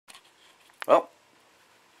Well,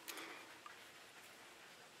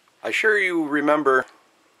 I sure you remember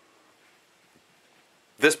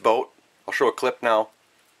this boat. I'll show a clip now.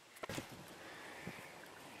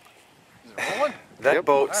 That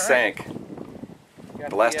boat sank.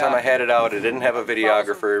 The last time I had it out, it didn't have a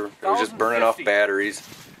videographer. It was just burning off batteries.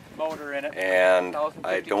 Motor in it, and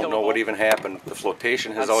I don't know what even happened. The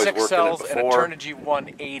flotation has always worked in it before. And a Turnigy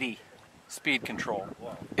 180 speed control.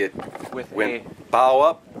 It went bow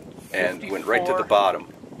up and went right to the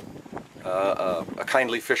bottom. A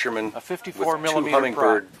kindly fisherman with 2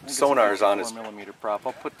 hummingbird sonars on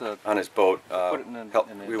his boat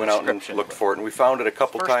we went out and looked for it, and we found it a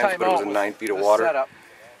couple times, but it was in 9 feet of water.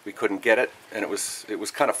 We couldn't get it, and it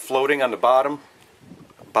was kind of floating on the bottom,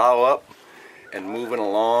 bow up, and moving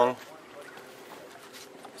along.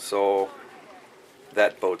 So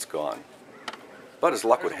that boat's gone. But as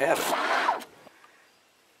luck would have it,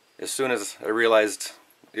 as soon as I realized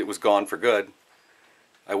it was gone for good,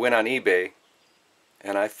 I went on eBay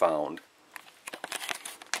and I found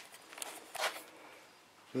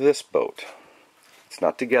this boat. It's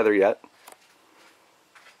not together yet.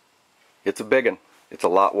 It's a big one. It's a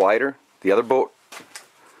lot wider. The other boat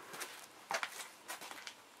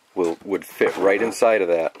would fit right inside of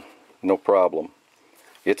that, no problem.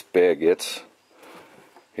 It's big. It's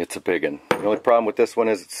a big one. The only problem with this one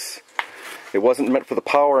is it wasn't meant for the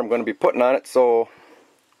power I'm going to be putting on it, so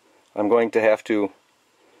I'm going to have to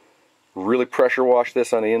really pressure wash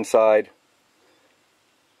this on the inside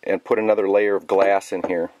and put another layer of glass in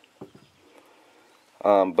here.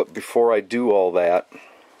 But before I do all that,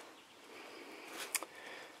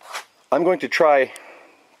 I'm going to try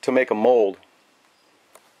to make a mold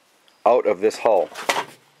out of this hull.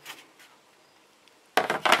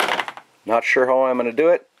 Not sure how I'm going to do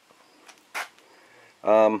it.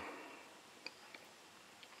 I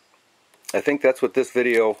think that's what this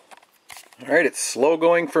video... Alright, it's slow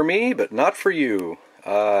going for me, but not for you.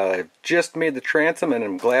 I've just made the transom and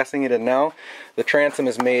I'm glassing it in now. The transom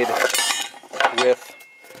is made with...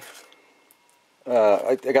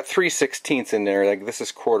 I got 3/16 in there. Like, this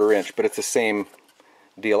is 1/4 inch, but it's the same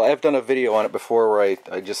deal. I've done a video on it before where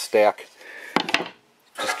I just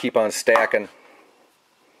keep on stacking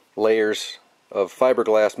layers of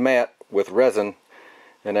fiberglass mat with resin,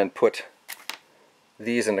 and then put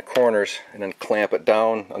these in the corners and then clamp it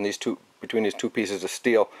down on these between these 2 pieces of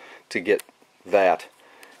steel to get that.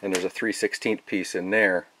 And there's a 3/16 piece in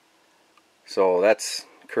there. So that's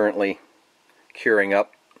currently curing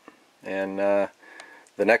up, and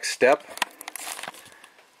the next step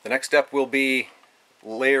will be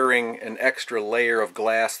layering an extra layer of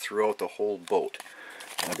glass throughout the whole boat,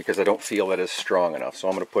 because I don't feel that is strong enough. So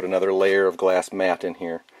I'm going to put another layer of glass mat in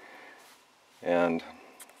here, and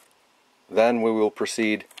then we will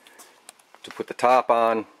proceed to put the top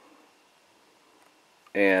on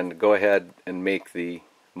and go ahead and make the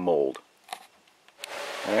mold.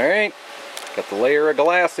 Alright, got the layer of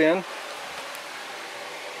glass in.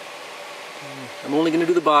 I'm only going to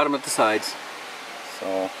do the bottom at the sides.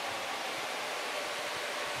 So,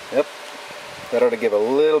 yep, that ought to give a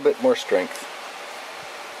little bit more strength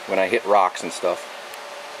when I hit rocks and stuff.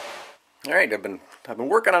 Alright, I've been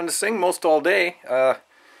working on this thing most all day.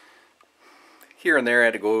 Here and there I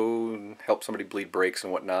had to go and help somebody bleed brakes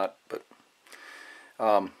and whatnot, but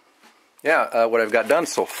yeah, what I've got done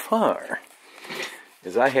so far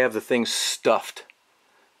is I have the thing stuffed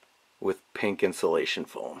with pink insulation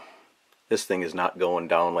foam. This thing is not going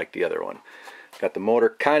down like the other one. Got the motor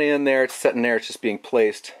kind of in there, it's sitting there, it's just being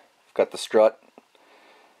placed. I've got the strut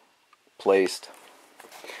placed.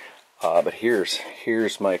 But here's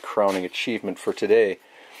my crowning achievement for today.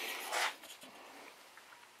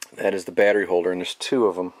 That is the battery holder, and there's 2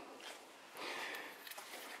 of them.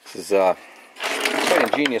 This is quite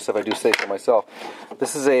ingenious, if I do say so myself.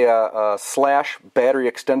 This is a Slash battery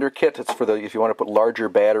extender kit. It's for if you want to put larger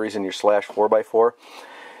batteries in your Slash 4x4.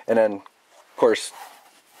 And then, of course,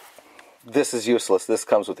 this is useless. This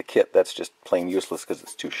comes with the kit. That's just plain useless because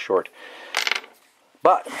it's too short.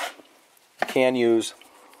 But you can use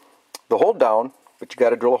the hold down, but you got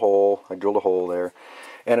to drill a hole. I drilled a hole there,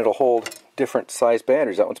 and it'll hold different size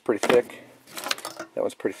batteries. That one's pretty thick. That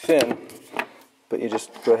one's pretty thin. But you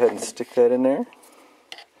just go ahead and stick that in there.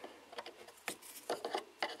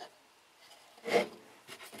 It's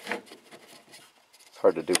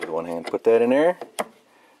hard to do with one hand. Put that in there.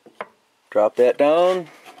 Drop that down.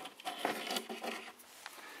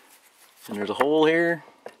 And there's a hole here.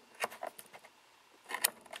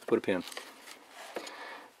 Put a pin.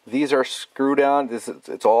 These are screwed on.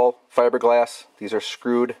 It's all fiberglass. These are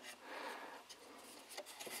screwed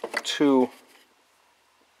to,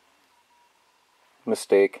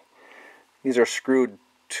 mistake, These are screwed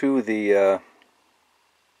to the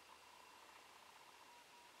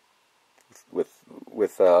with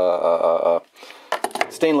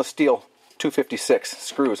stainless steel 256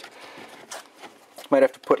 screws. Might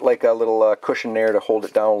have to put like a little cushion there to hold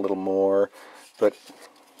it down a little more, but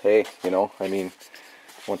hey, you know, I mean,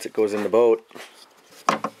 once it goes in the boat,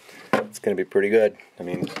 it's going to be pretty good. I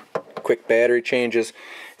mean, quick battery changes,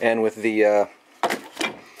 and with the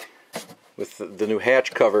new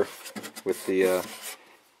hatch cover, with the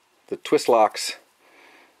twist locks,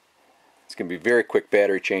 it's going to be very quick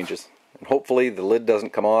battery changes. And hopefully the lid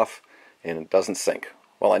doesn't come off and it doesn't sink.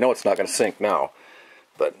 Well, I know it's not going to sink now,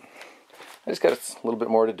 but I just got a little bit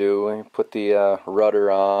more to do. I put the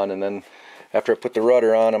rudder on, and then after I put the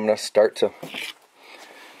rudder on, I'm going to start to.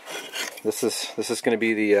 This is going to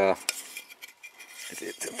be the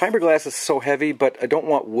fiberglass is so heavy, but I don't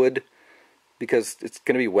want wood because it's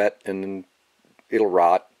going to be wet and it'll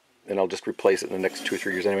rot, and I'll just replace it in the next 2 or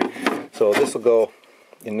 3 years anyway. So this will go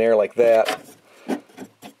in there like that,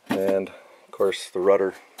 and of course the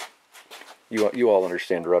rudder. You all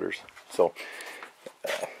understand rudders, so.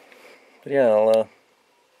 But yeah,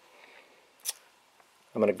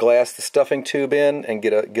 I'm going to glass the stuffing tube in and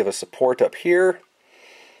give a support up here.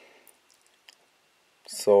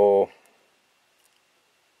 So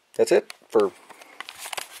that's it for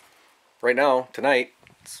right now. Tonight,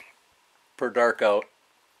 it's pretty dark out.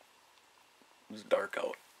 It's dark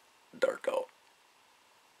out. Dark out.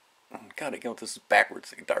 God, again, this is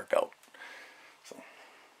backwards. It's dark out. So,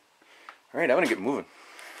 all right, I'm going to get moving.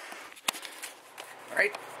 All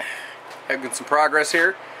right. Having some progress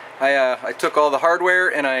here. I took all the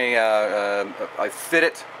hardware and I fit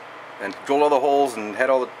it and drilled all the holes and had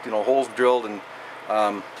all the holes drilled, and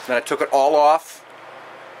then I took it all off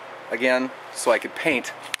again so I could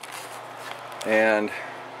paint. And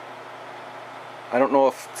I don't know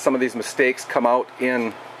if some of these mistakes come out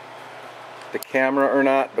in the camera or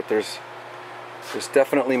not, but there's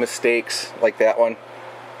definitely mistakes like that one,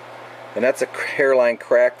 and that's a hairline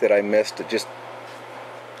crack that I missed. It just,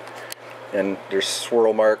 and there's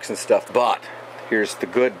swirl marks and stuff. But here's the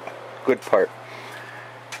good part.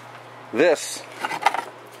 This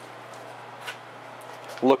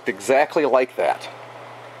looked exactly like that.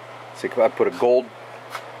 See, I put a gold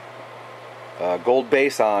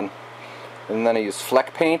base on, and then I used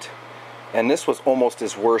Fleck paint, and this was almost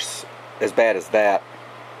as bad as that,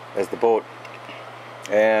 as the boat,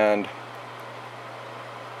 and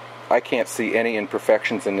I can't see any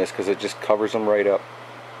imperfections in this because it just covers them right up.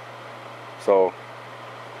 So,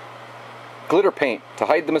 glitter paint to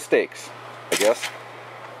hide the mistakes, I guess.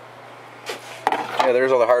 Yeah,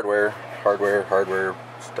 there's all the hardware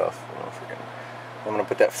stuff. I'm gonna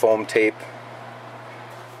put that foam tape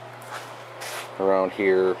around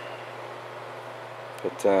here.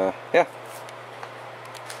 But yeah.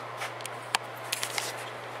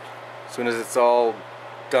 As soon as it's all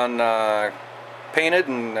done, painted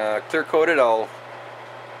and clear coated, I'll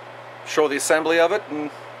show the assembly of it, and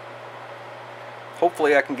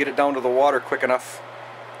hopefully I can get it down to the water quick enough.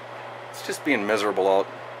 It's just being miserable out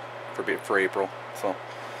for April. So,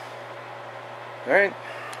 all right.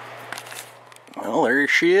 Well, there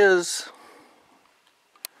she is.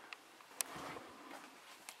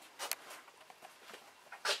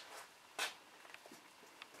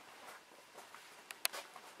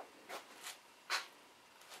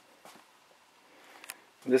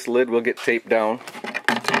 This lid will get taped down,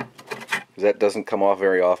 because that doesn't come off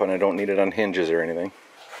very often. I don't need it on hinges or anything.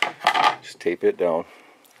 Just tape it down,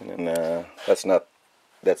 and then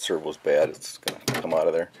that servo's bad. It's gonna come out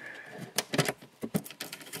of there.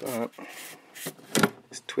 But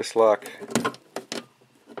this twist lock,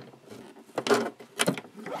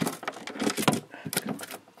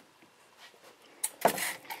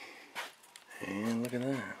 and look at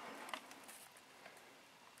that.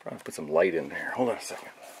 Probably put some light in there. Hold on a second.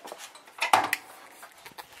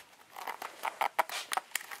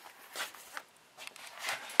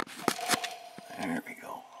 There we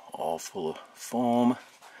go. All full of foam.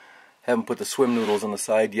 Haven't put the swim noodles on the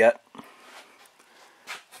side yet.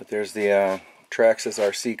 But there's the Traxxas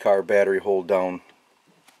RC car battery hold down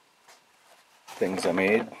things I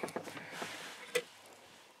made.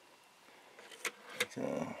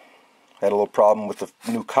 Had a little problem with the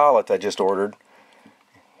new collet I just ordered.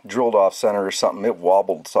 Drilled off center or something. It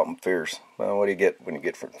wobbled something fierce. Well, what do you get when you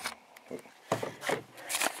get from...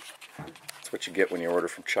 That's what you get when you order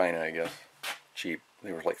from China, I guess. Cheap.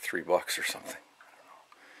 They were like $3 or something.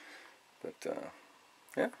 I don't know.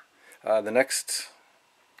 But, yeah. The next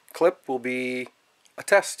clip will be a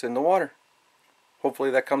test in the water. Hopefully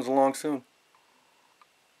that comes along soon.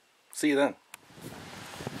 See you then.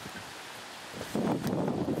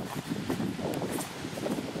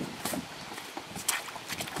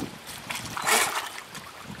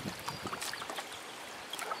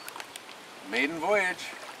 inch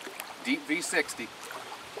Deep V60.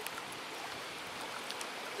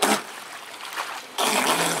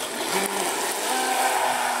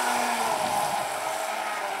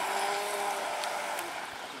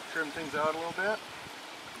 Trim things out a little bit.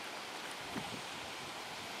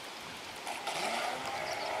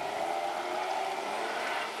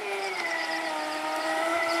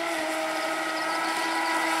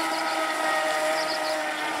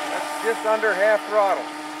 That's just under half throttle.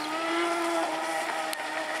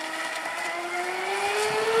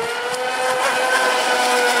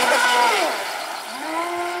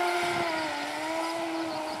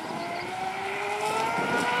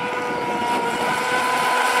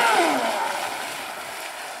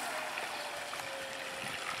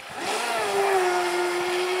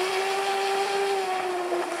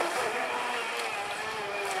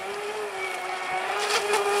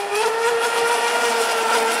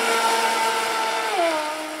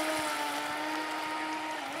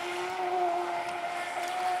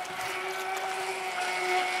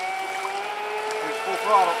 Full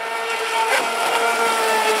throttle.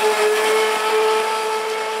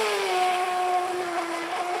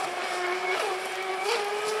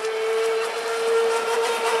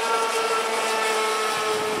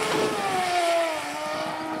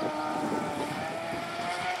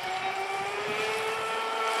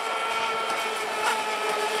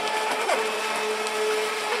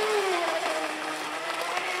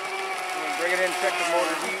 Bring it in, check the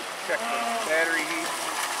motor heat, check the battery heat.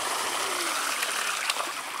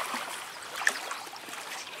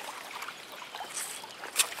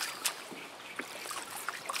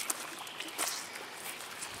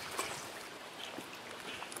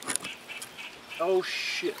 Oh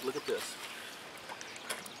shit, look at this.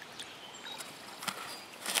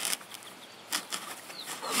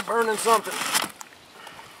 I'm burning something.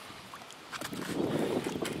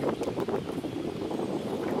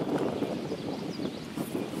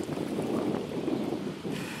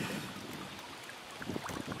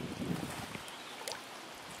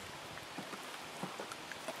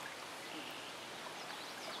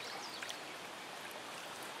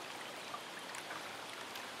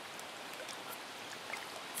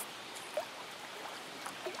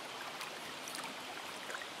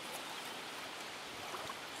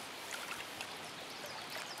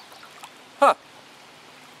 Huh.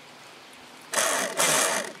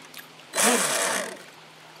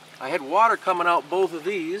 I had water coming out both of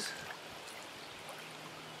these,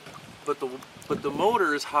 but the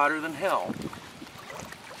motor is hotter than hell.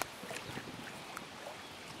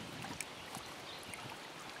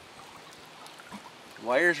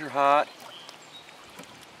 Wires are hot.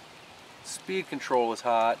 Speed control is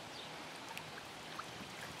hot.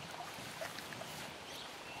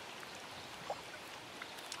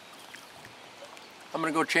 I'm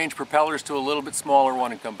going to go change propellers to a little bit smaller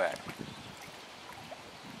one and come back.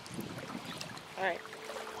 Alright.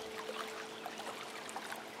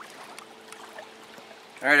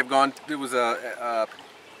 Alright, I've gone, it was a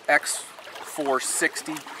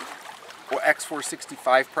X460 or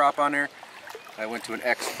X465 prop on there. I went to an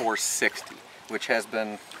X460, which has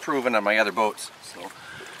been proven on my other boats. So,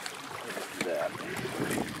 let's do that.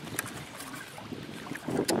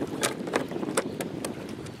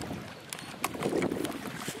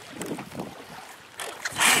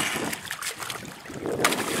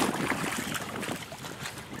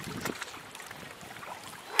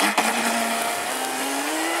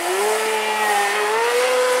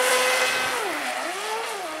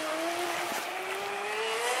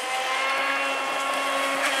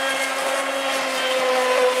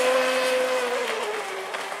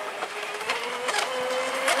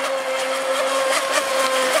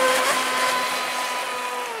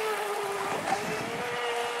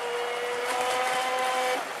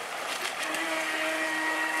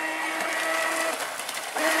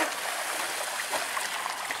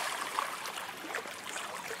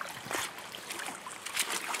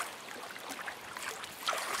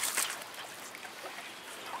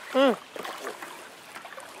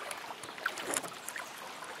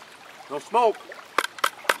 No smoke.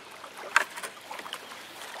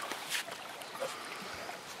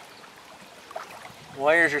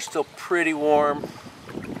 Wires are still pretty warm.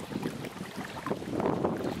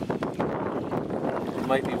 It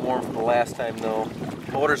might be warm from the last time though.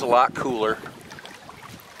 Motor's a lot cooler.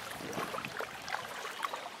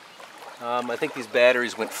 I think these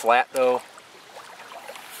batteries went flat though.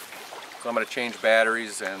 So I'm going to change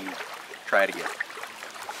batteries and try it again.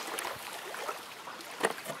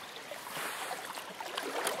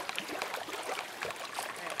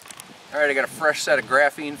 Alright, I got a fresh set of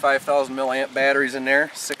graphene 5000 milliamp batteries in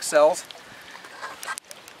there, 6 cells.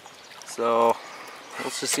 So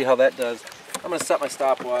let's just see how that does. I'm going to set my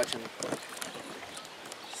stopwatch and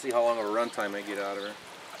see how long of a runtime I get out of her.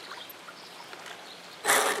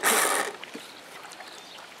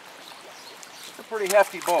 It's a pretty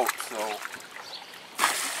hefty boat, so.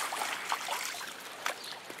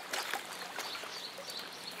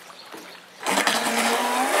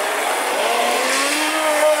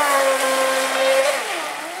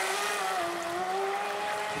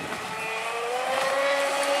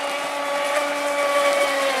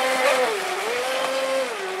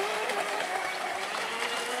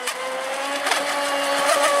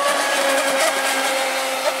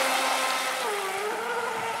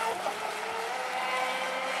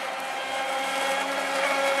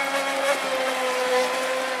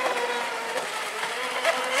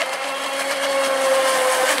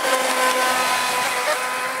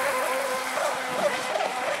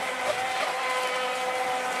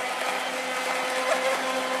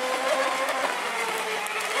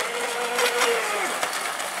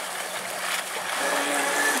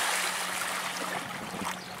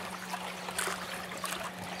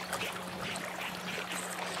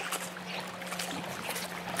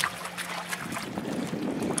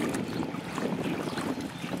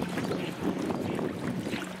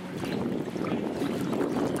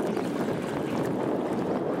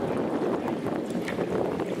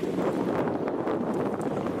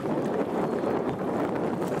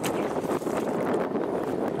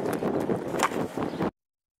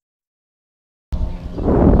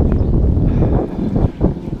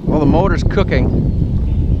 The motor's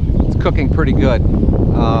cooking. It's cooking pretty good.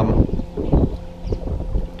 I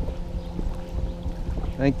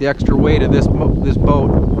think the extra weight of this boat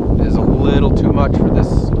is a little too much for this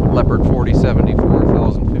Leopard 4070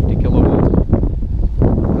 4050 kilovolt.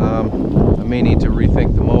 I may need to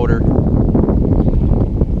rethink the motor.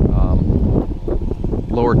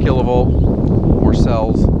 Lower kilovolt, more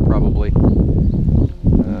cells probably.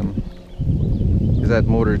 Because that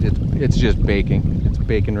motor, it's just baking. It's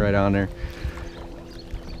baking right on there.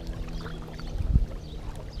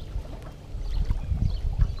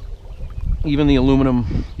 Even the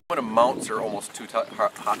aluminum mounts are almost too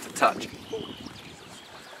hot to touch.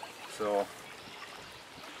 So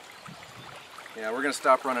yeah, we're gonna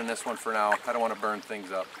stop running this one for now. I don't want to burn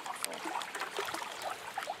things up. So.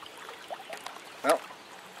 Well,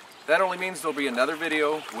 that only means there'll be another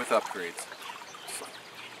video with upgrades. So,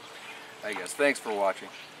 I guess thanks for watching.